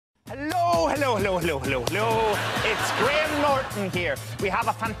hello. It's Graham Norton here. We have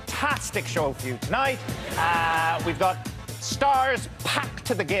a fantastic show for you tonight. We've got stars packed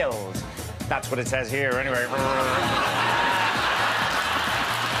to the gills. That's what it says here, anyway.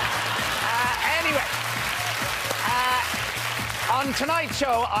 On tonight's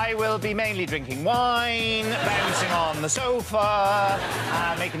show, I will be mainly drinking wine, bouncing on the sofa,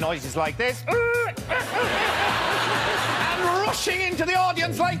 making noises like this, and rushing into the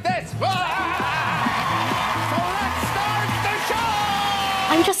audience like this. So let's start the show!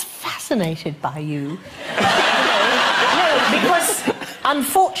 I'm just fascinated by you. No, because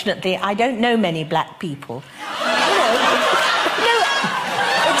unfortunately, I don't know many black people.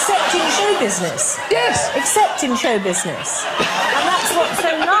 Except in show business. Yes. Except in show business. And that's what's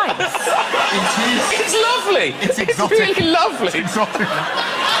so nice. It's lovely. It's exotic. It's really lovely. It's exotic.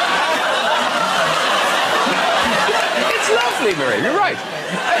 It's lovely, Marie. You're right.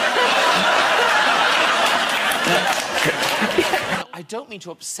 I don't mean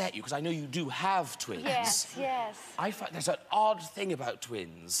to upset you, because I know you do have twins. Yes. I find there's an odd thing about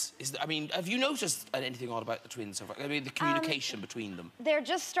twins. I mean, have you noticed anything odd about the twins so far? I mean, the communication between them. They're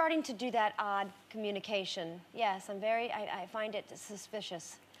just starting to do that odd communication. Yes, I find it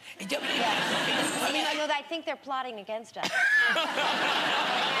suspicious. I think they're plotting against us.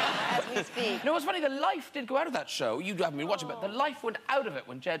 As we speak. You know what's funny? The life did go out of that show. You haven't been watching, but the life went out of it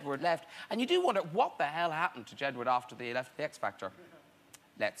when Jedward left. And you do wonder what the hell happened to Jedward after they left the X Factor.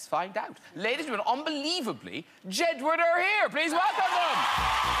 Let's find out. Ladies and gentlemen, unbelievably, Jedward are here. Please welcome them.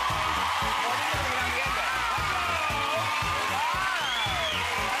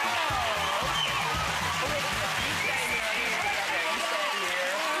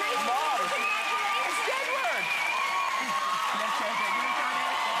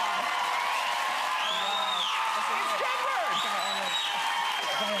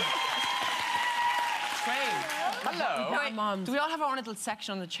 Hello. Wait, Mom, do we all have our own little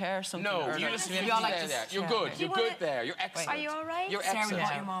section on the chair or something? No, or you like, just we all like there. just You're good. You're good there. You're excellent. Are you all right? You're Sarah, excellent. we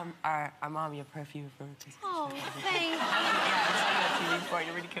bought your mom, our mom, your perfume for Christmas. Oh, thank you.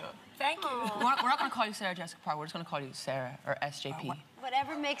 You're really cool. Thank you. We're not going to call you Sarah Jessica Parker. We're just going to call you Sarah or SJP.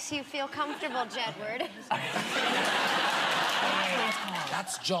 Whatever makes you feel comfortable, Jedward.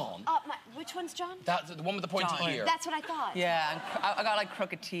 That's John. Which one's John? That's the one with the pointy ear. That's what I thought. Yeah, and I got like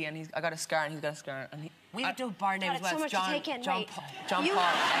crooked T, and I got a scar, and he's got a scar, and we have to do a bar name as well. So much John, to take in. John, Wait. John You Paul.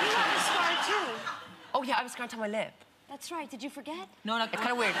 have a scar too. Oh yeah, I have a scar on my lip. That's right. Did you forget? No, it's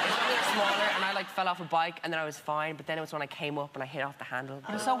kind of weird. It's a bit smaller, and I like fell off a bike, and then I was fine. But then it was when I came up and I hit off the handle.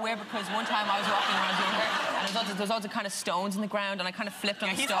 It was so weird because one time I was walking around here, and there was loads of kind of stones in the ground, and I kind of flipped on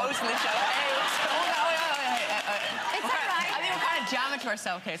the stone. It's all right. I think we're kind of jamming to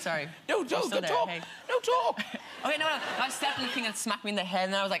ourselves. Okay, sorry. No, don't talk. Hey. No talk. Okay, no. I stepped on the thing and it smacked me in the head,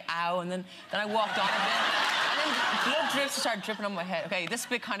 and then I was like, ow, and then I walked on a bit. And then blood drips started dripping on my head. Okay, this is a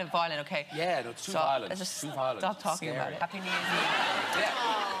bit kind of violent, okay? Yeah, no, it's too violent. Let's just too violent. stop talking about it. Happy New Year's Eve.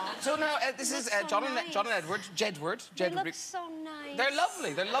 Yeah. So now, this is John and Edward. Jedward. They look so nice. They're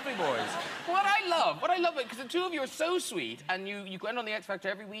lovely. They're lovely boys. What I love, because the two of you are so sweet, and you went on the X Factor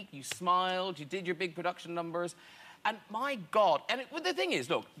every week, you smiled, you did your big production numbers. And my God, the thing is,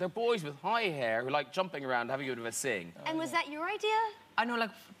 look, they're boys with high hair who like jumping around, having a bit of a sing. And was that your idea? I know, like,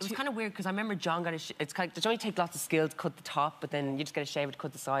 it was kind of weird because I remember John got it's kind of, it only take lots of skill to cut the top, but then you just get a shave to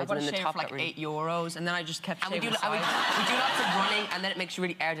cut the sides, I got and then a the top for like got really... €8, and then I just kept shaving we do lots of running, and then it makes you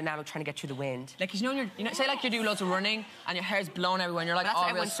really aerodynamic trying to get through the wind. Like, you know, say like you do loads of running, and your hair's blown everywhere, and you're like, That's what real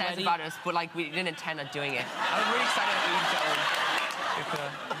everyone says sweaty. about us, but like we didn't intend on doing it. I was really excited about you, Joan. You're cool.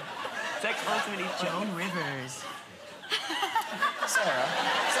 It's like ultimately Joan Rivers. Sarah.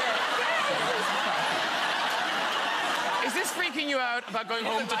 Is this freaking you out about going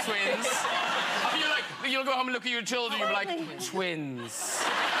home to twins? I mean, you'll go home and look at your children, you'll be like, twins.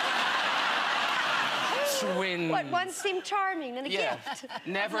 Twins. What, one seemed charming and a gift.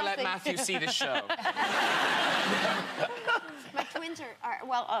 Never let Matthew see the show. My twins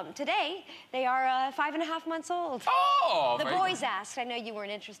are today, they are 5.5 months old. Oh! The boys asked. I know you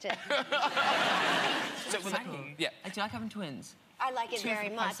weren't interested. So, yeah. Do you like having twins? I like it very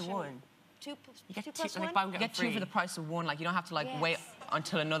much. Two plus one. Two You plus like, one? You get two for the price of one. Like, you don't have to, like, Yes. wait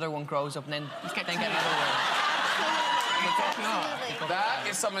until another one grows up and then get another one. Absolutely. That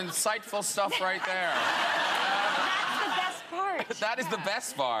is some insightful stuff right there. That's the best part. That is the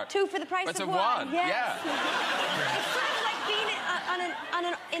best part. Two for the price It's of a one. one. Yes. Yeah. It's sort of like being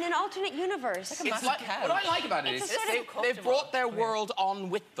in an alternate universe. It's like, what I like about it It's is a sort of they've brought their world on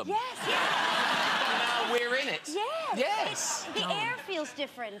with them. Yes, yes. now we're in it. Yes. Yes. The air feels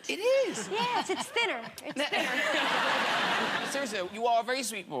different. It is. Yes, it's thinner. It's thinner. Seriously, you are very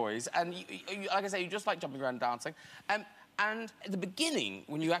sweet boys, and you, like I say, you just like jumping around and dancing. And at the beginning,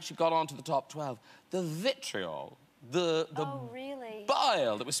 when you actually got onto the top 12, the vitriol, the Oh, really?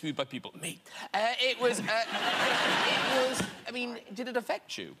 bile that was spewed by people, me, it was, I mean, did it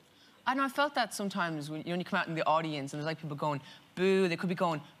affect you? I know, I felt that sometimes when you come out in the audience and there's like people going, boo, they could be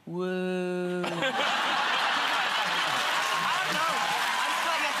going, woo. I don't know. I just feel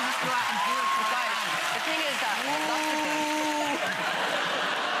like you have to just go out and do it for guys. The thing is that lots of things.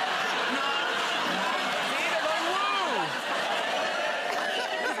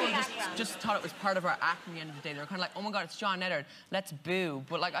 Just thought it was part of our act in the end of the day. They were kind of like, oh my God, it's John Eddard, let's boo.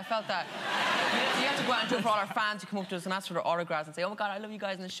 But like, I felt that you have to go out and do it for all our fans who come up to us and ask for their autographs and say, oh my God, I love you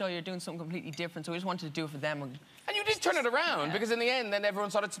guys in the show, you're doing something completely different. So we just wanted to do it for them. And you did turn it around, because in the end, then everyone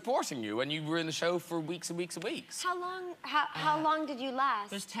started supporting you, and you were in the show for weeks and weeks and weeks. How long did you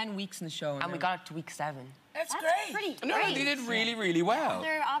last? There's 10 weeks in the show. And we got up to week 7. That's great. Pretty No, great. they did really, really well.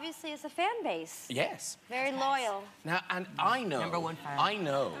 There obviously is a fan base. Yes. Very loyal. Now, and I know, #1 fan. I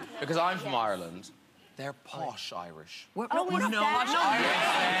know, because I'm from Ireland, they're posh Irish. We're Oh, no, is no, that- no, They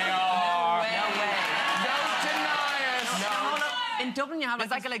are. no way. Don't deny us. No. In Dublin, you have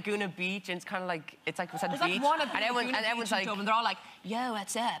There's like a Laguna Beach, and it's kind of like, it's like beside the There's beach. like one of and everyone's like, Dublin, they're all like, yo,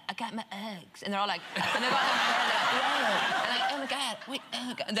 what's up? I got my eggs. And they're all like, and they're all like, whoa. And like, oh my God, wait,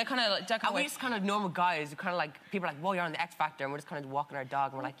 oh God. And they're kind of like, and we're just kind of normal guys who kind of like, people are like, whoa, you're on the X Factor, and we're just kind of walking our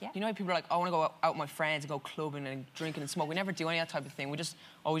dog, and we're like, yeah. You know how people are like, I want to go out with my friends and go clubbing and drinking and smoke. We never do any of that type of thing. We just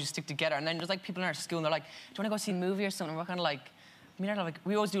always just stick together. And then there's like people in our school and they're like, do you want to go see a movie or something? And we're kind of like, I mean, like,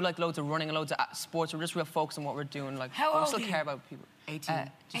 we always do like loads of running and loads of sports. We're just real focused on what we're doing. Like, How we old still are you? care about people.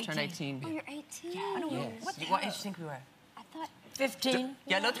 18. Just turned 18. Oh, you're 18? I don't know. Yes. What age do you think we were? I thought... 15.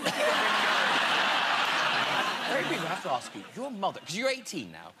 Yeah, lots of people. Very quickly, I have to ask you, your mother, because you're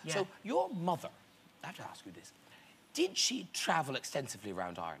 18 now, Yeah. so your mother, I have to ask you this, did she travel extensively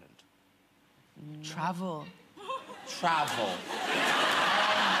around Ireland? Travel. Travel.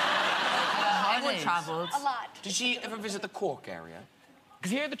 Everyone travels. A lot. Did she ever visit the Cork area?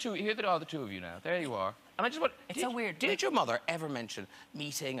 Because here are the two of you now. There you are. And I just want... It's so weird. Did your mother ever mention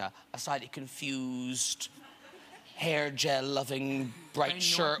meeting a slightly confused, hair gel-loving, bright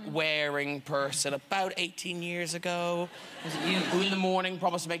shirt-wearing person about 18 years ago? Was it you? Who in the morning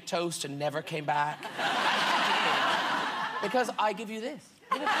promised to make toast and never came back? Because I give you this.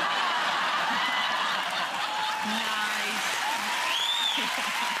 Nice.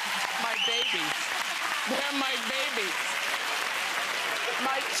 My babies. They're my babies.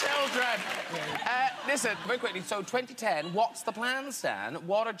 My children. Listen, very quickly, so 2010, what's the plan, Stan?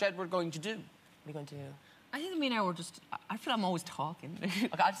 What are Jedward going to do? What are you going to do? I think me and I were just... I feel I'm always talking. Okay,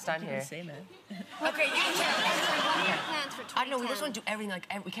 I'll just stand here. Say, man. Okay, you can tell. What are your plans for 2010? I don't know, we just want to do everything. Like,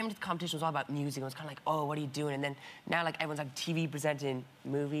 we came into the competition, it was all about music. It was kind of like, oh, what are you doing? And then now, like, everyone's like TV presenting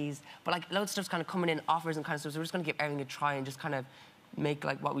movies. But, like, loads of stuff's kind of coming in, offers and kind of stuff. So we're just going to give everything a try and just kind of make,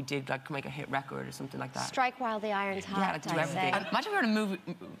 like, what we did, like, make a hit record or something like that. Strike while the iron's hot, Yeah, like, do I everything. say. And Imagine we were in a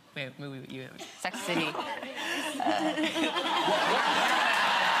movie with you. Sex City. Listen,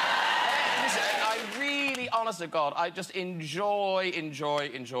 I really, honest to God, I just enjoy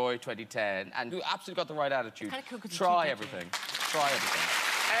 2010. And you absolutely got the right attitude. Kinda cool 'cause Try it's everything. Try everything.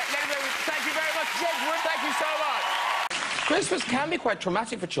 Ladies and gentlemen, thank you very much, Jedward. Thank you so much. Christmas can be quite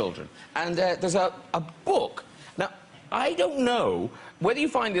traumatic for children. And there's a book. Now, I don't know whether you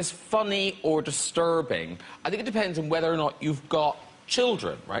find this funny or disturbing. I think it depends on whether or not you've got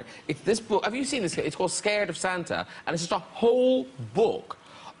children, right? It's this book. Have you seen this? It's called Scared of Santa. And it's just a whole book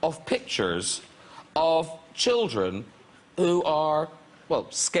of pictures of children who are, well,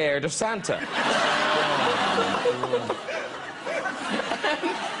 scared of Santa.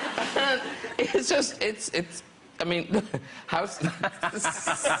 It's just, I mean, how scared of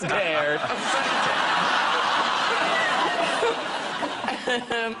Santa.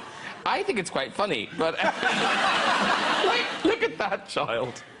 I think it's quite funny, but look at that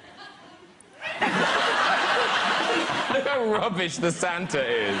child. Look how rubbish the Santa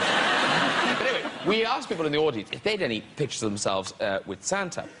is. But anyway, we asked people in the audience if they'd any pictures of themselves with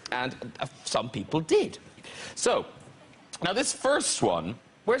Santa, and some people did. So, now this first one,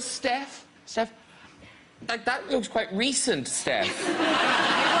 where's Steph? Steph, like that looks quite recent, Steph. It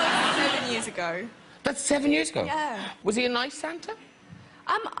was 7 years ago. That's 7 years ago? Yeah. Was he a nice Santa?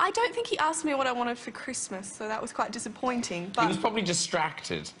 I don't think he asked me what I wanted for Christmas, so that was quite disappointing, but... He was probably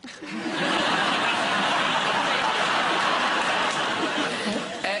distracted.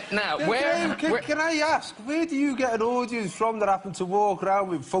 Now, Can I ask, where do you get an audience from that happen to walk around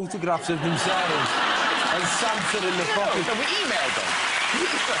with photographs of themselves? And Santa in the pocket. So we emailed them.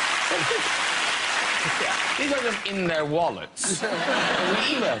 Yeah, these are just in their wallets. We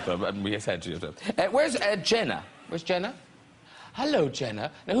emailed them and we said to them, where's Jenna? Where's Jenna? Hello,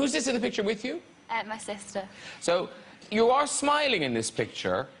 Jenna. Now, who's this in the picture with you? My sister. So, you are smiling in this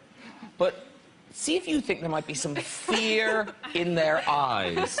picture, but see if you think there might be some fear in their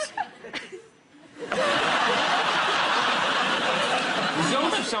eyes. There's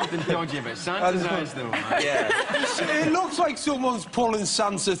also something dodgy about Santa's eyes, though. Yeah. It looks like someone's pulling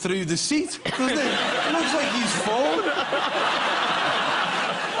Santa through the seat, doesn't it? It looks like he's fallen.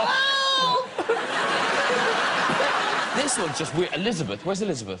 This looks just weird. Elizabeth, where's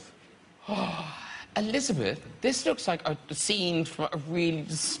Elizabeth? Oh, Elizabeth, this looks like a scene from a really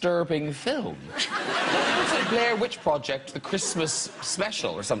disturbing film. It looks like Blair Witch Project, the Christmas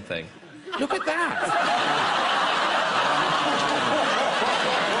special or something. Look at that.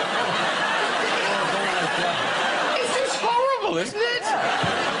 It's just horrible, isn't it?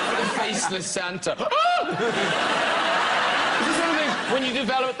 The faceless Santa. This is something, when you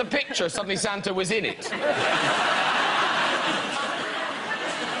develop the picture, suddenly Santa was in it.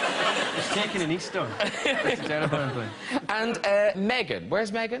 He's taking an Easter. That's a terrible thing. And Megan.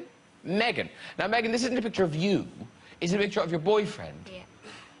 Where's Megan? Megan. Now, Megan, this isn't a picture of you. It's a picture of your boyfriend. Yeah.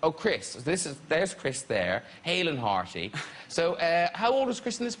 Oh, Chris. There's Chris there, hale and hearty. So, how old is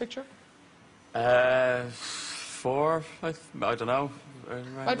Chris in this picture? 4, I don't know.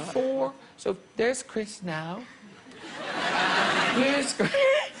 About 4. So, there's Chris now. Here's Chris.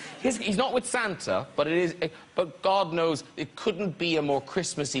 He's not with Santa, but it is. But God knows it couldn't be a more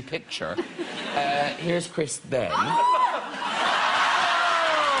Christmassy picture. Here's Chris then. No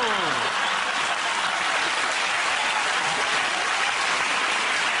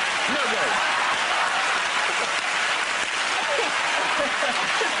go.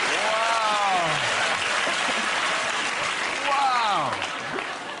 Wow.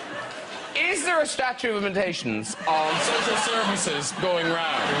 Is there a statute of limitations on social services going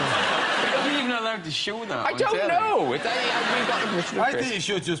round? Are we even allowed to show that? I don't know. We've got the permission of I Chris. think you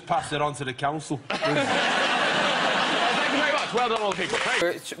should just pass it on to the council. Thank you very much. Well done, all the people.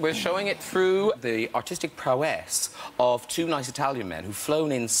 We're showing it through the artistic prowess of 2 nice Italian men who've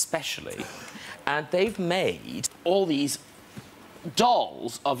flown in specially, and they've made all these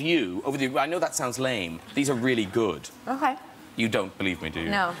dolls of you over the... I know that sounds lame. These are really good. Okay. You don't believe me, do you?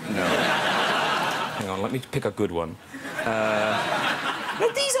 No. No. Hang on, let me pick a good one. No,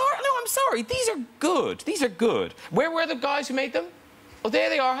 these are... No, I'm sorry. These are good. These are good. Where were the guys who made them? Oh, there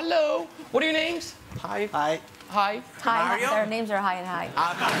they are. Hello. What are your names? Hi. Hi. Hi. Hi. Their names are Hi and Hi.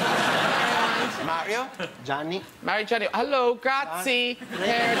 Mario. Gianni. Mario Gianni. Hello. Grazie.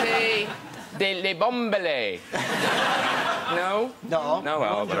 Per delle bombole. No? No. No,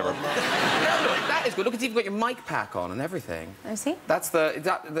 well, whatever. No, look, that is good. Look, it's even got your mic pack on and everything. Let me see. That's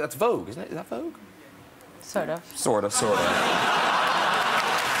Vogue, isn't it? Is that Vogue? Sort of. Sort of, sort of. Oh,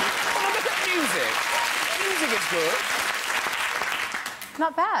 look at music. Music is good.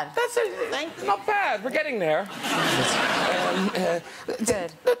 Not bad. That's not bad. We're getting there.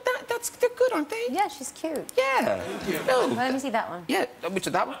 Good. They're good, aren't they? Yeah, she's cute. Yeah. No. Let me see that one. Yeah. Which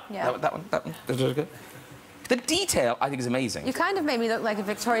is that one? Yeah. That one. Those are good. The detail, I think, is amazing. You kind of made me look like a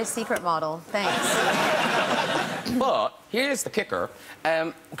Victoria's Secret model. Thanks. But here's the kicker.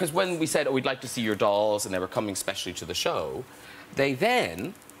 Because when we said, oh, we'd like to see your dolls, and they were coming specially to the show, they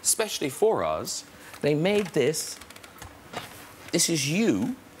then, specially for us, they made this. This is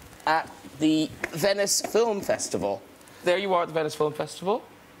you at the Venice Film Festival. There you are at the Venice Film Festival.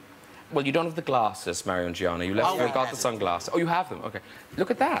 Well, you don't have the glasses, Mario and Gianna. You forgot the sunglasses. Oh, you have them. OK. Look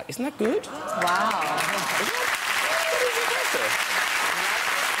at that. Isn't that good? Wow. Isn't that impressive?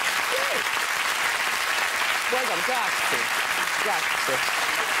 Well done. Grazie. Grazie.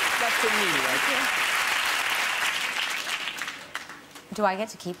 Grazie mille. Do I get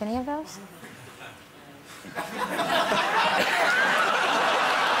to keep any of those?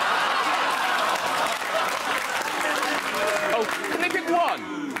 Oh, can they pick one?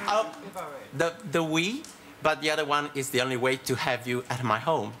 The Wii, but the other one is the only way to have you at my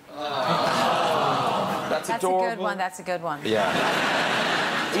home. That's adorable. A good one. That's a good one.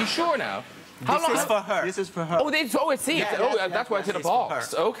 Yeah. Are you sure now? How long? This is for her. This is for her. Oh, I see. Yeah, That's why it's in a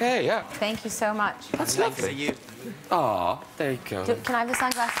box. Okay, yeah. Thank you so much. That's Nice lovely. to see you. Aw, there you go. Can I have the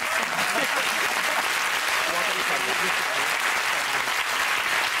sunglasses?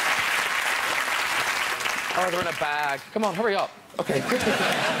 Oh, they're in a bag. Come on, hurry up. Okay.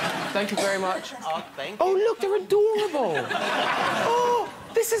 Thank you very much. Oh, thank you. Oh, look, they're adorable. Oh,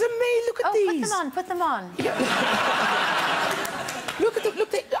 this is amazing. Look at these. Put them on. Look at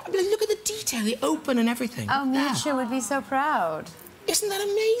the detail, the open and everything. Oh, Misha would be so proud. Isn't that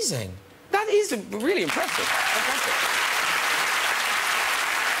amazing? That is really impressive.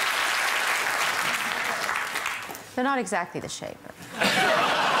 They're not exactly the shape.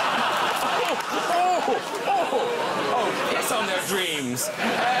 Yes, on their dreams.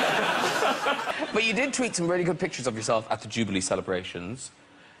 But you did tweet some really good pictures of yourself at the Jubilee celebrations.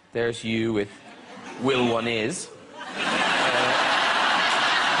 There's you with Will One Is.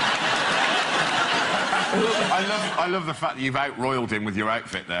 I love the fact that you've out-royaled him with your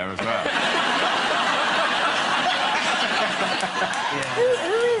outfit there as well. Who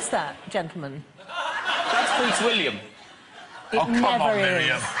is that gentleman? That's Prince William. It Come never on, is.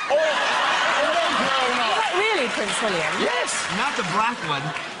 Miriam. Is that really Prince William? Yes. Not the black one.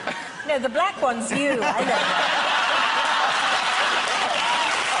 No, the black one's you. I know.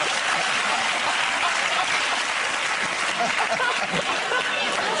 I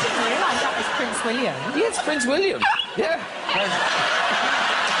didn't realise that was Prince William. Yes, Prince William. Yeah.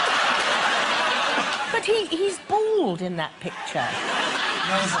 But he's bald in that picture.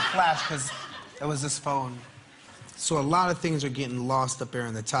 No, it was a flash because it was this phone. So a lot of things are getting lost up there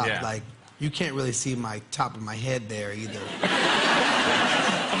in the top. Yeah. Like, you can't really see my top of my head there either.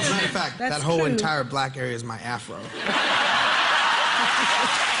 As a matter of fact, That's that whole true. entire black area is my afro.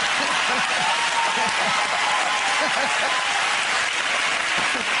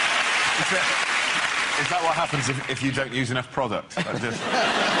 Is that what happens if you don't use enough product? Like this?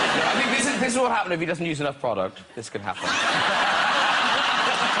 I think this is what happens if he doesn't use enough product. This could happen.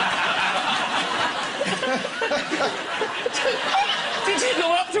 Did you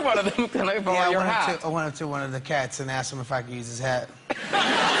go up to one of them? Can I borrow your hat? I went up to one of the cats and asked him if I could use his hat.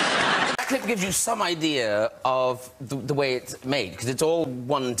 That clip gives you some idea of the way it's made, because it's all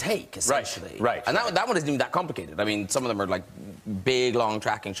one take, essentially. Right. And that one isn't even that complicated. I mean, some of them are like big, long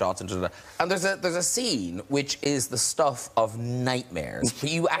tracking shots into the... And there's a scene which is the stuff of nightmares,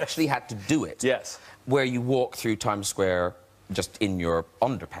 but you actually had to do it. Yes. Where you walk through Times Square just in your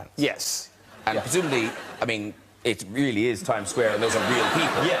underpants. Yes. And presumably, I mean, it really is Times Square and those are real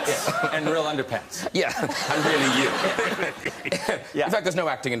people. Yes. And real underpants. Yeah, and really you. Yeah. In fact, there's no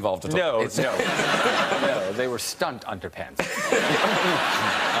acting involved at all. No, It's- no. No, they were stunt underpants.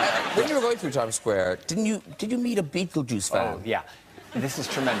 When you were going through Times Square, did you meet a Beetlejuice fan? Oh, yeah. This is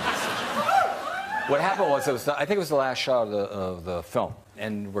tremendous. What happened was, I think it was the last shot of the film,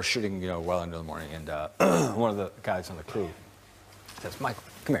 and we're shooting, well into the morning, and one of the guys on the crew says, "Michael,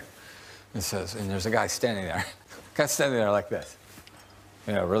 come here." And there's a guy standing there. Guy's standing there like this,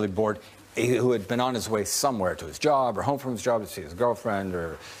 really bored, who had been on his way somewhere to his job or home from his job to see his girlfriend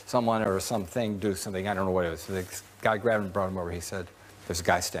or someone or something, do something, I don't know what it was. So the guy grabbed him and brought him over. He said, there's a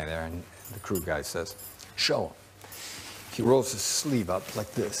guy standing there, and the crew guy says, "Show him." He rolls his sleeve up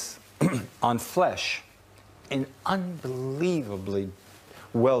like this, on flesh, an unbelievably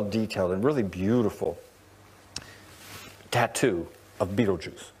well-detailed and really beautiful tattoo of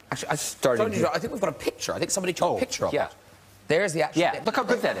Beetlejuice. Actually, I think we've got a picture. I think somebody took a picture of it. There's the actual... Yeah, look how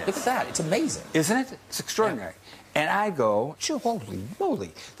good that is. Look at that. It's amazing. Isn't it? It's extraordinary. Yeah. And I go, holy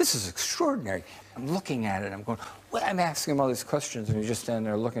moly, this is extraordinary. I'm looking at it, I'm going, well, I'm asking him all these questions, and he's just standing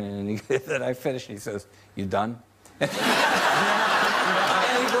there looking, and then I finish, and he says, "You done?" And he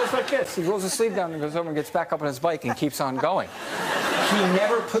goes like this. He rolls his sleeve down and goes over and gets back up on his bike and keeps on going. He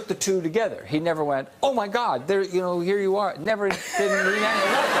never put the two together. He never went, "Oh my God, there, here you are." Never didn't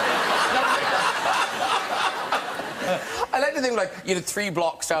I like to think, like, 3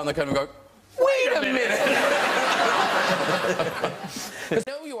 blocks down the corner and go, "Wait a minute!" Because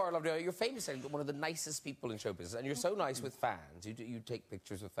you are, lovely. You're famous as one of the nicest people in show business, and you're so nice with fans. You take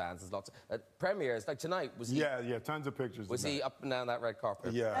pictures with fans. There's lots of premieres. Like tonight, was he? Yeah, tons of pictures. Was he up and down that red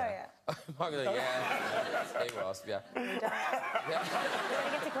carpet? Yeah. Oh, Margaret, yeah. He was, yeah. I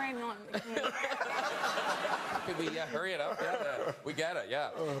get the green one. Could we hurry it up? Yeah, we get it,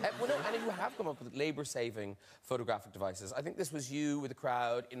 yeah. Well, no, and you have come up with labour-saving photographic devices. I think this was you with a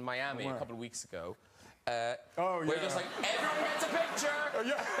crowd in Miami a couple of weeks ago. Where you're just like, everyone gets a picture!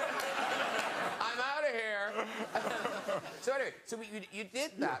 I'm out of here! So anyway, you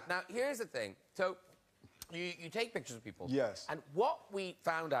did that. Now, here's the thing. So, you take pictures of people. Yes. And what we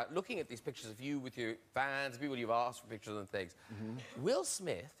found out, looking at these pictures of you with your fans, people you've asked for pictures and things, Will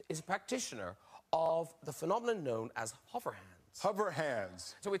Smith is a practitioner of the phenomenon known as hover hands. Hover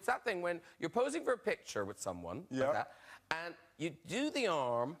hands. So it's that thing when you're posing for a picture with someone, like that, and you do the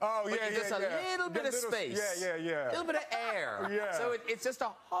arm, but just a little bit of space. Yeah. A little bit of air. Yeah. So it's just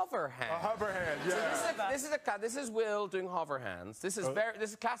a hover hand. A hover hand, yeah. So this is Will doing hover hands. This is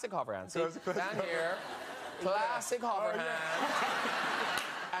classic hover hands. See, down here. classic hover hand.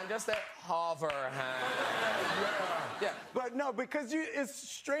 And just a hover hand. Yeah. But no, because it's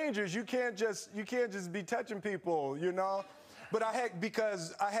strangers. You can't just be touching people, you know. But I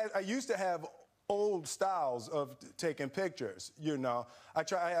used to have old styles of taking pictures, you know. I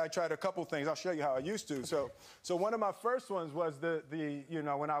tried a couple things. I'll show you how I used to. So one of my first ones was the you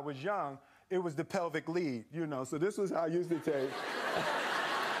know, when I was young, it was the pelvic lead, you know. So this was how I used to take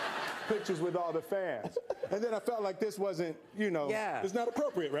pictures with all the fans. And then I felt like this wasn't, you know, it's not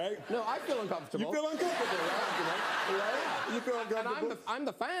appropriate, right? No, I feel uncomfortable. You feel uncomfortable, right? You feel uncomfortable. And I'm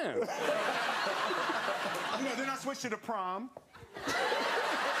the fan. You know, then I switched to the prom.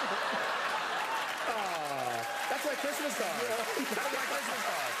 That's my Christmas card. That's my Christmas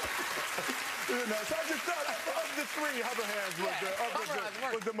card. You know, so I just thought of the three hover hands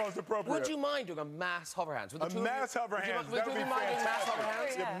was the most appropriate. Would you mind doing a mass hover hands? A mass hover hands. Would you mind doing mass hover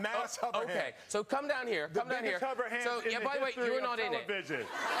hands? Yeah, mass hover hands. Okay, so come down here. Come down here. Hover hands So yeah, by the way, you're not in it. You're not in it.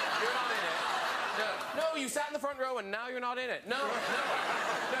 No, you sat in the front row and now you're not in it. No.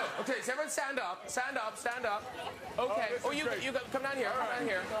 Okay, so everyone stand up. Stand up. Okay. Oh, you come down here. Come down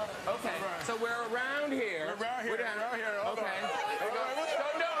here. Okay. So we're around here. We're around here. Okay.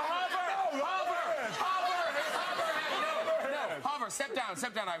 No, hover. Step down,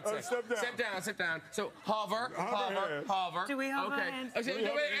 I would say. Step down. So hover. Do we hover hands? Okay,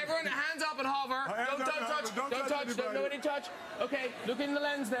 everyone, hands up and hover. Don't touch. Don't nobody touch. Okay, look in the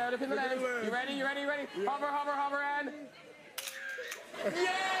lens there. Look in the lens. You ready? Yeah. Hover, and... Yay!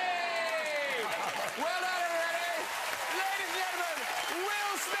 Well done, everybody. Ladies and gentlemen,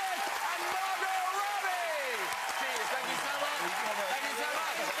 Will Smith and Margot Robbie. Cheers. Thank you so much.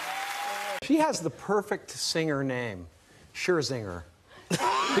 She has the perfect singer name, Scherzinger,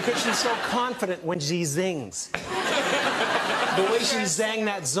 because she's so confident when she zings. The way she sang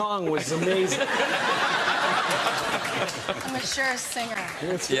that song was amazing. I'm a sure singer.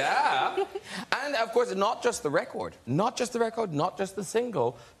 Yeah. And, of course, not just the record, not just the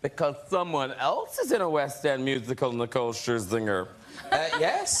single, because someone else is in a West End musical, Nicole Scherzinger.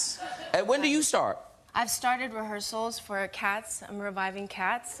 Yes? When do you start? I've started rehearsals for Cats. I'm reviving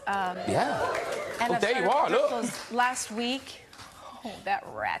Cats. Yeah. And there you are, look. rehearsals last week. Oh, that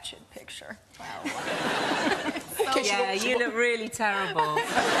ratchet picture. Wow. Yeah, you look really terrible.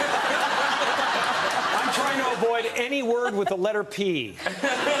 I'm trying to avoid any word with the letter P.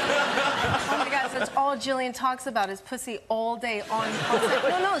 Oh my gosh, that's all Jillian talks about is pussy all day on pussy.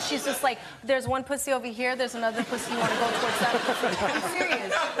 No, she's just like, there's one pussy over here, there's another pussy, you want to go towards that pussy. I'm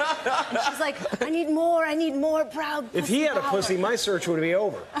serious. And she's like, I need more proud pussy. If he had a pussy, my search would be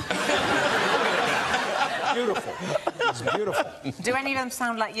over. Beautiful. It's beautiful. Do any of them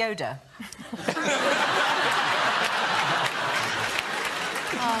sound like Yoda?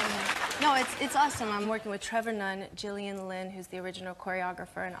 No, it's awesome. I'm working with Trevor Nunn, Gillian Lynn, who's the original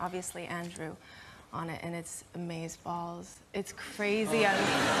choreographer, and obviously Andrew on it, and it's amazeballs. It's crazy.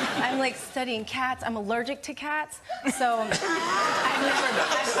 I'm like studying cats. I'm allergic to cats, so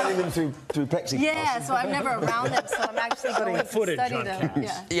I've Studying them through plexiglass. Yeah, so I'm never around them, so I'm actually going to study them.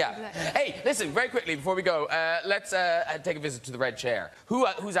 Cats. Yeah. Exactly. Hey, listen, very quickly before we go, let's take a visit to the red chair.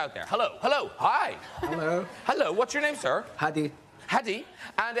 Who's out there? Hello. Hi. Hello. What's your name, sir? Hadi. Hadi.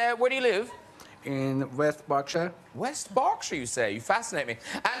 And where do you live? In West Berkshire. West Berkshire, you say? You fascinate me.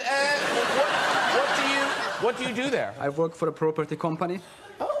 And what do you do there? I work for a property company.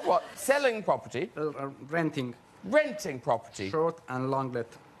 Oh, what? Selling property? Renting. Renting property. Short and long let.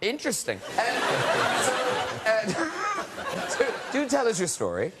 Interesting. Do tell us your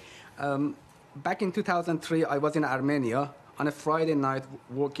story. Back in 2003, I was in Armenia on a Friday night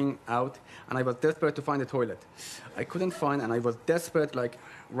walking out, and I was desperate to find a toilet. I couldn't find, and I was desperate, like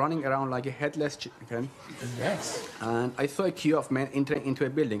running around like a headless chicken. Yes. And I saw a queue of men entering into a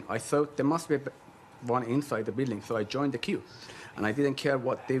building. I thought there must be one inside the building, so I joined the queue. And I didn't care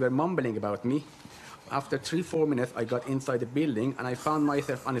what they were mumbling about me. After 3-4 minutes, I got inside the building, and I found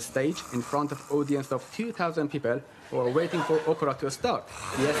myself on a stage in front of an audience of 2,000 people who were waiting for opera to start.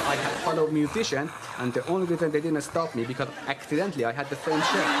 Yes, I had fellow musician, and the only reason they didn't stop me because accidentally I had the same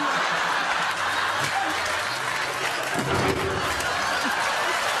shirt.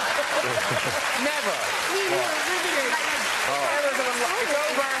 Never.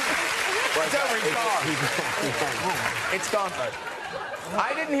 It's over. It's gone.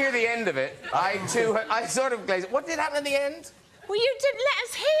 I didn't hear the end of it. I sort of glazed. What did happen at the end? Well, you didn't let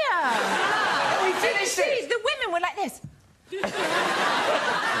us hear. We finished it. The women were like this. He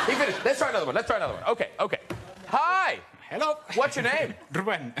finished. Let's try another one. Okay. Hi. Hello. What's your name?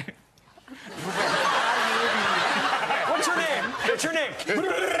 Ruben. What's your name?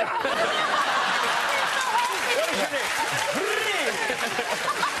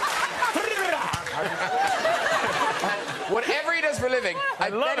 living. I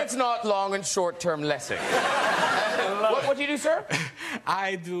bet it's not long and short-term lessing. What do you do, sir?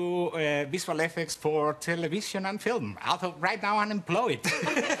 I do visual effects for television and film. Although right now unemployed.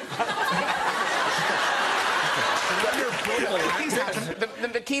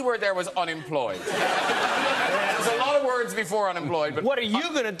 The key word there was unemployed. There's a lot of words before unemployed, but... What are you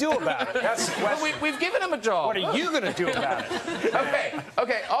going to do about it? That's the question. Well, we've given him a job. What are you going to do about it?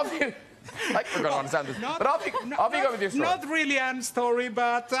 Okay, off you... Like we're going to understand this. But off you go with your story. Not really a story,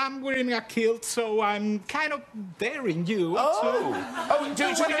 but I'm wearing a kilt, so I'm kind of daring you to do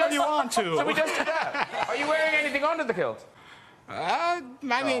whatever you want to. So we just do that. Are you wearing anything under the kilt? I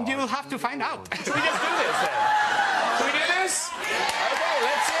mean, you'll have to find out. Should we just do this, then? Should we do this? Okay,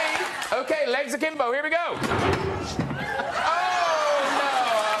 let's see. Okay, legs akimbo. Here we go. Oh, no.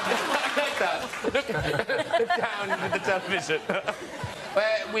 I like that. Look down at the television.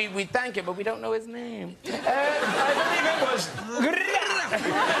 We thank him, but we don't know his name. I believe it was...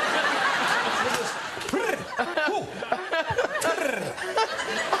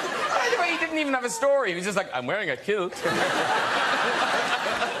 He didn't even have a story. He was just like, I'm wearing a kilt.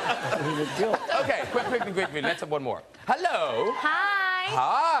 Okay, quick. Let's have one more. Hello.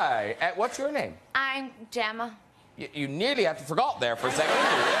 Hi. Hi. What's your name? I'm Gemma. You nearly have to forgot there for a second.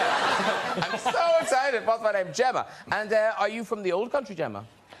 Yeah. I'm so excited. What's my name? Gemma. And are you from the old country, Gemma?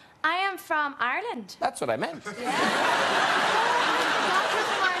 I am from Ireland. That's what I meant. Yeah. You're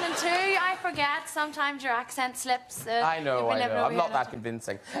from Ireland too. I forget. Sometimes your accent slips. I know. I'm not that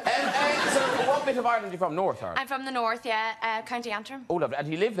convincing. So, what bit of Ireland are you from? North Ireland? I'm from the north, yeah. County Antrim. Oh, lovely. And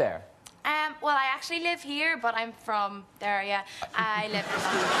do you live there? Well, I actually live here, but I'm from there, yeah. I live in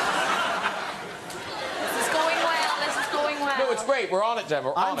This is going well. No, it's great. We're on it,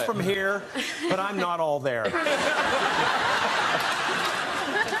 Gemma. I'm from here, but I'm not all there.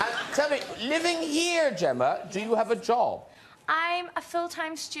 Tell me, living here, Gemma, do you have a job? I'm a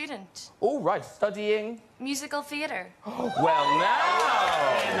full-time student. Oh, right. Studying? Musical theatre. Well,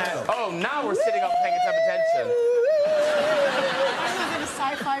 now... Oh, now we're sitting up paying some attention. Is it a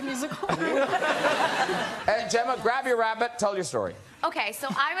sci-fi musical? Gemma, grab your rabbit. Tell your story. Okay, so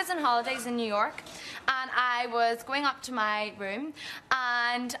I was on holidays in New York, and I was going up to my room,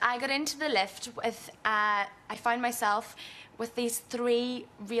 and I got into the lift with, I found myself with these three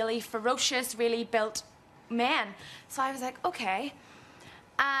really ferocious, really built men. So I was like, okay.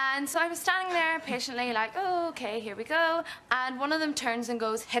 And so I was standing there patiently like, oh, okay, here we go. And one of them turns and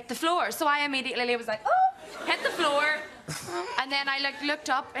goes, hit the floor. So I immediately was like, oh, hit the floor. And then I looked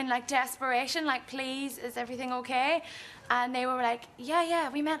up in desperation, like, please, is everything okay? And they were like, yeah,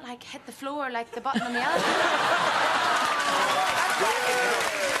 we meant hit the floor, like the button on the elevator.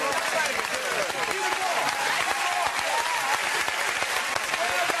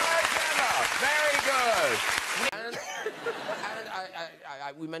 Very good. And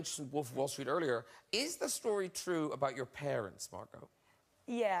we mentioned Wolf of Wall Street earlier. Is the story true about your parents, Margot?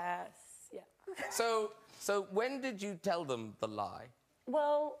 Yes, yeah. So when did you tell them the lie?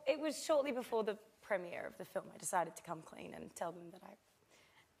 Well, it was shortly before the premiere of the film. I decided to come clean and tell them that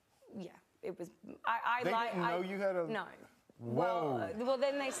it was... They didn't know you had a... No. Whoa. Well,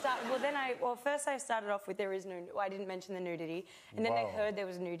 then they started... Well, first I started off with there is no... I didn't mention the nudity. And then they heard there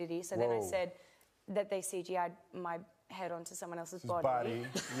was nudity. So then I said that they CGI'd my head onto someone else's body.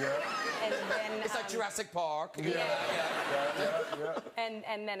 Yeah. And then... It's like Jurassic Park. Yeah.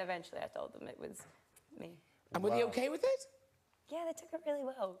 And then eventually I told them it was me. And were they okay with it? Yeah, they took it really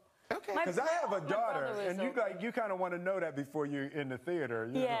well. Okay. Because I have a daughter, and you kind of want to know that before you're in the theater.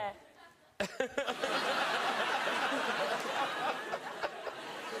 You know?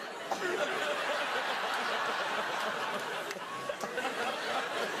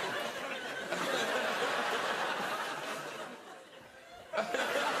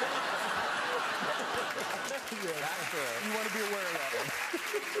 You want to be aware of that one.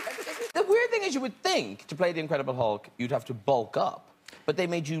 The weird thing is, you would think to play the Incredible Hulk, you'd have to bulk up, but they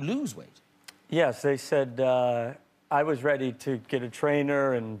made you lose weight. Yes, they said I was ready to get a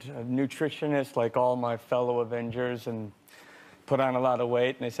trainer and a nutritionist like all my fellow Avengers and put on a lot of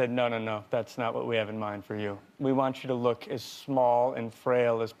weight. And they said, no, that's not what we have in mind for you. We want you to look as small and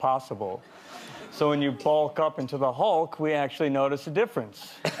frail as possible. So when you bulk up into the Hulk, we actually notice a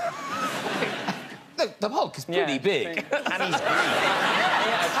difference. The Hulk is pretty big. And he's green.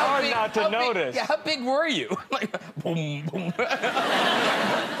 Yeah, it's hard not to notice. How big were you? Like, boom, boom.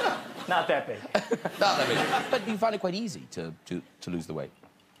 Not that big. Not that big. But you find it quite easy to lose the weight?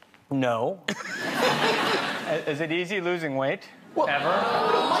 No. Is it easy losing weight? Well, ever?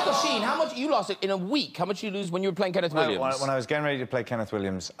 Michael Sheen, how much you lost it in a week? How much did you lose when you were playing Kenneth Williams? When I was getting ready to play Kenneth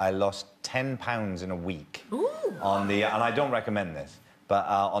Williams, I lost 10 pounds in a week. Ooh. on the, and I don't recommend this, but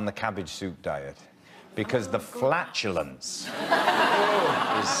on the cabbage soup diet. Because the flatulence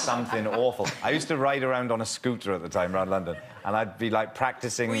is something awful. I used to ride around on a scooter at the time around London, and I'd be like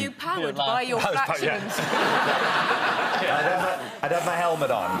practicing. Were you powered by your flatulence? I'd have my helmet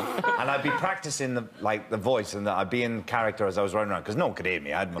on, and I'd be practicing the voice, and I'd be in character as I was running around, because no one could hear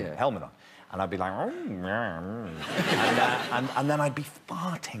me. I had my helmet on, and I'd be like, and then I'd be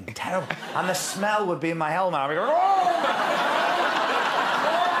farting terrible, and the smell would be in my helmet. I'd be going, oh!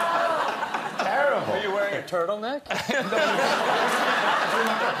 Are you wearing a turtleneck?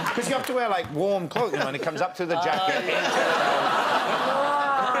 Because you have to wear, like, warm clothes, you know, and it comes up to the jacket.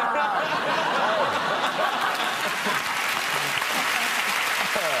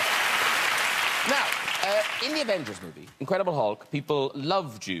 Now, in the Avengers movie, Incredible Hulk, people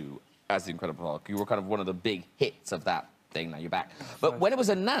loved you as the Incredible Hulk. You were kind of one of the big hits of that thing. Now you're back. But when it was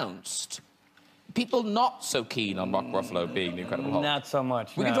announced, people not so keen on Mark Ruffalo being the Incredible Hulk. Not so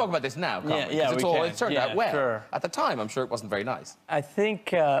much. We can talk about this now, can't we? Because it turned out well. Sure. At the time, I'm sure it wasn't very nice. I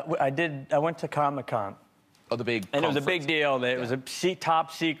think I went to Comic-Con. Oh, the big And it was a big deal. It was a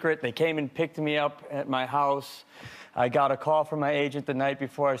top secret. They came and picked me up at my house. I got a call from my agent the night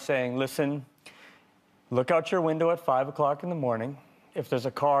before saying, listen, look out your window at 5 o'clock in the morning. If there's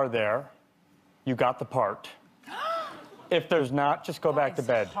a car there, you got the part. If there's not, just go back to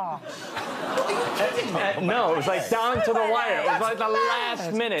bed. No, it was like down to the wire. It was like the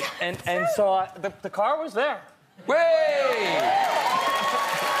last minute. And so the car was there. Way!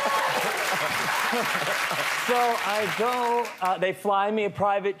 So I go, they fly me a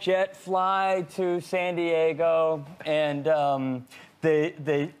private jet, fly to San Diego, and all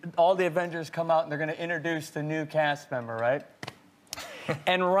the Avengers come out and they're going to introduce the new cast member, right?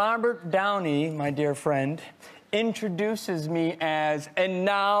 And Robert Downey, my dear friend, introduces me as, and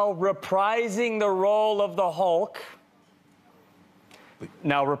now reprising the role of the Hulk.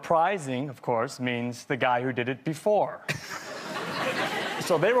 Now, reprising, of course, means the guy who did it before.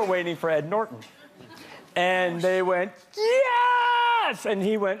 So they were waiting for Ed Norton. And they went, yes! And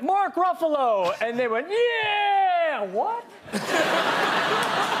he went, Mark Ruffalo! And they went, yeah! What?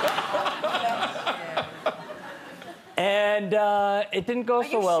 And it didn't go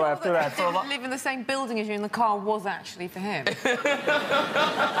so well after that. So live in the same building as you in the car was actually for him. I think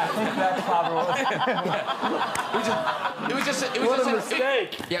that's probably It was just a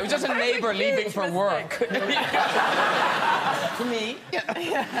mistake. Yeah, it was just a neighbor leaving for work. For me,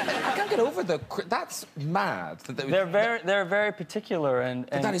 I can't get over that's mad. They're very particular and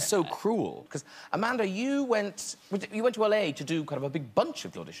But that is so cruel. Because Amanda, you went to LA to do kind of a big bunch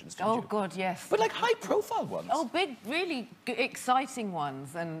of auditions, didn't you? Oh God, yes. But like high-profile ones. Oh, big, really exciting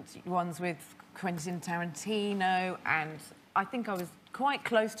ones, and ones with Quentin Tarantino, and I think I was quite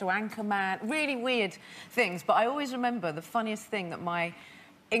close to Anchorman. Really weird things, but I always remember the funniest thing that my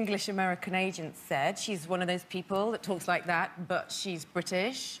English-American agent said. She's one of those people that talks like that, but she's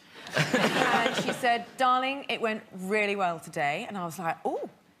British. And she said, darling, it went really well today. And I was like, oh.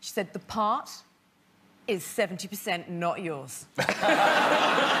 She said, the part is 70% not yours. That's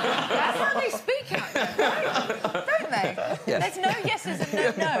how they speak out there, right? Don't they? Yes. There's no yeses and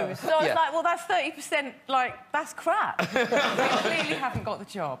no nos. So I was like, well, that's 30%, like, that's crap. You clearly haven't got the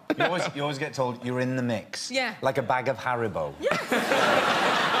job. You always get told you're in the mix. Yeah. Like a bag of Haribo. Yes.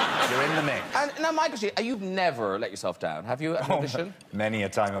 You're in the mix. And now, Michael, you've never let yourself down, have you, at an audition? Many a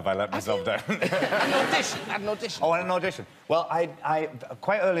time have I let myself down. At an audition? Oh, at an audition. Well, I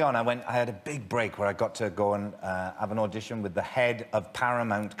quite early on, I had a big break where I got to go and have an audition with the head of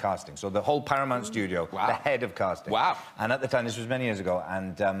Paramount Casting. So the whole Paramount studio, the head of casting. Wow. And at the time, this was many years ago,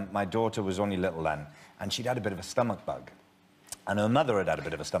 and my daughter was only little then, and she'd had a bit of a stomach bug. And her mother had a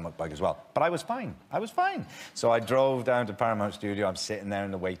bit of a stomach bug as well. But I was fine. I was fine. So I drove down to Paramount Studio. I'm sitting there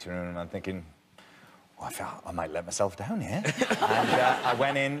in the waiting room, and I'm thinking, oh, I might let myself down here. And I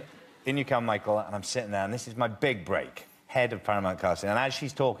went in you come, Michael, and I'm sitting there, and this is my big break, head of Paramount Casting. And as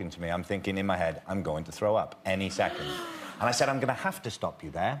she's talking to me, I'm thinking in my head, I'm going to throw up any second. And I said, I'm going to have to stop you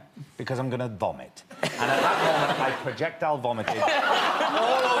there, because I'm going to vomit. And at that moment, I projectile vomited all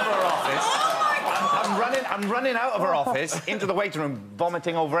over her office. I'm running out of her office into the waiting room,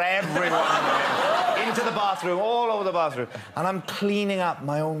 vomiting over everyone, into the bathroom, all over the bathroom, and I'm cleaning up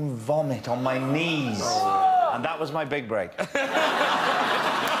my own vomit on my knees, and that was my big break. Good.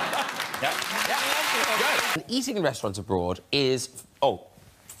 Eating in restaurants abroad is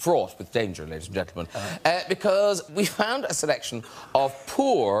fraught with danger, ladies and gentlemen, because we found a selection of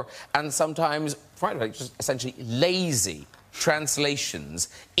poor and sometimes, frankly, just essentially lazy translations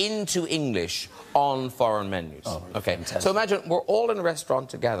into English on foreign menus. Oh, okay. fantastic. So imagine we're all in a restaurant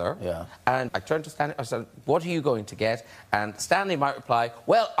together. Yeah. And I turned to Stanley. I said, "What are you going to get?" And Stanley might reply,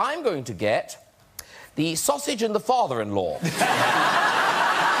 "Well, I'm going to get the sausage and the father-in-law."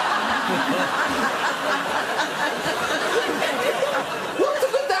 What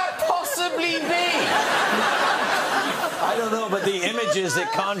could that possibly be? I don't know, but the images it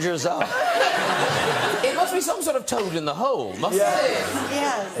conjures up. It must be some sort of toad in the hole, mustn't it?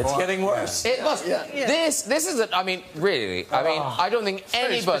 Yes. It's getting worse. It must. Yeah. This is. I mean, really. I mean, I don't think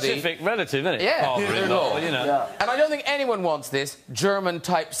anybody. Very specific relative, isn't it? Yeah. Father-in-law, you know. Yeah. And I don't think anyone wants this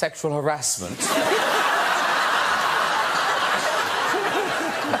German-type sexual harassment.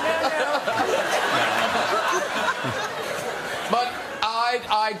 But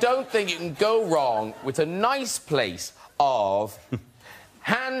I don't think you can go wrong with a nice place of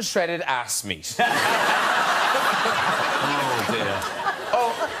hand-shredded ass meat. Oh, dear.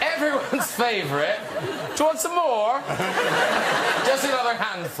 Oh, everyone's favourite. Do you want some more? Just another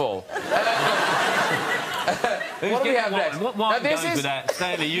handful. What do we have next? What wine Now, this goes is... with that?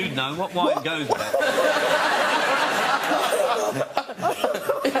 Stanley, you'd know. What wine goes with that?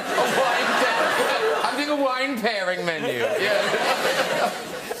 I'm doing a wine pairing menu. Yeah.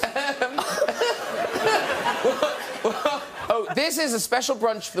 Oh, this is a special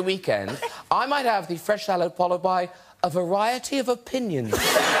brunch for the weekend. I might have the fresh salad followed by a variety of opinions. I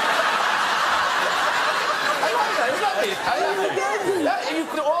like that. It's lovely. You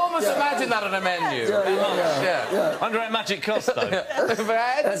could almost imagine that on a menu. Yeah. Under a magic cost, though.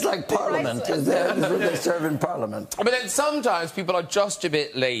 That's like Parliament. That's what they serve in Parliament. But then sometimes people are just a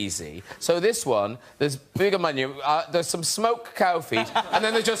bit lazy. So this one, there's bigger menu. There's some smoked cow feet, and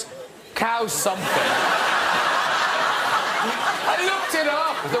then there's just cow something. I looked it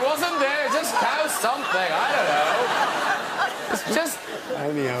up. There wasn't there. Just cow something. I don't know. It's just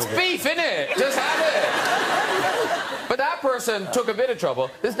it's beef, innit? Just have it. But that person took a bit of trouble.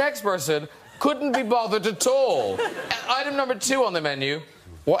 This next person couldn't be bothered at all. Item number 2 on the menu.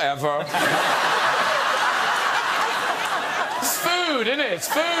 Whatever. It's food, innit? It's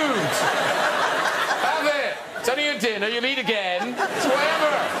food. Have it. It's only your dinner. You'll eat again. It's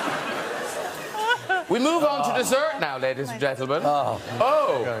whatever. We move on to dessert now, ladies and gentlemen.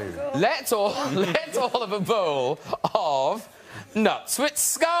 Let's all have a bowl of nuts with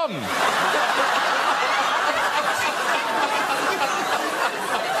scum.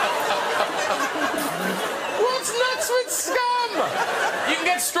 What's nuts with scum? You can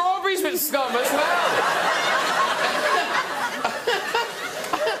get strawberries with scum as well.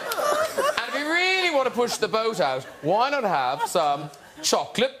 And if you really want to push the boat out, why not have some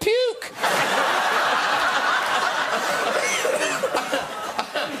chocolate puke?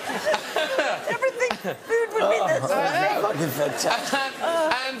 Food would be this.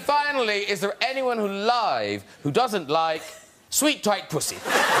 And finally, is there anyone who doesn't like sweet tight pussy?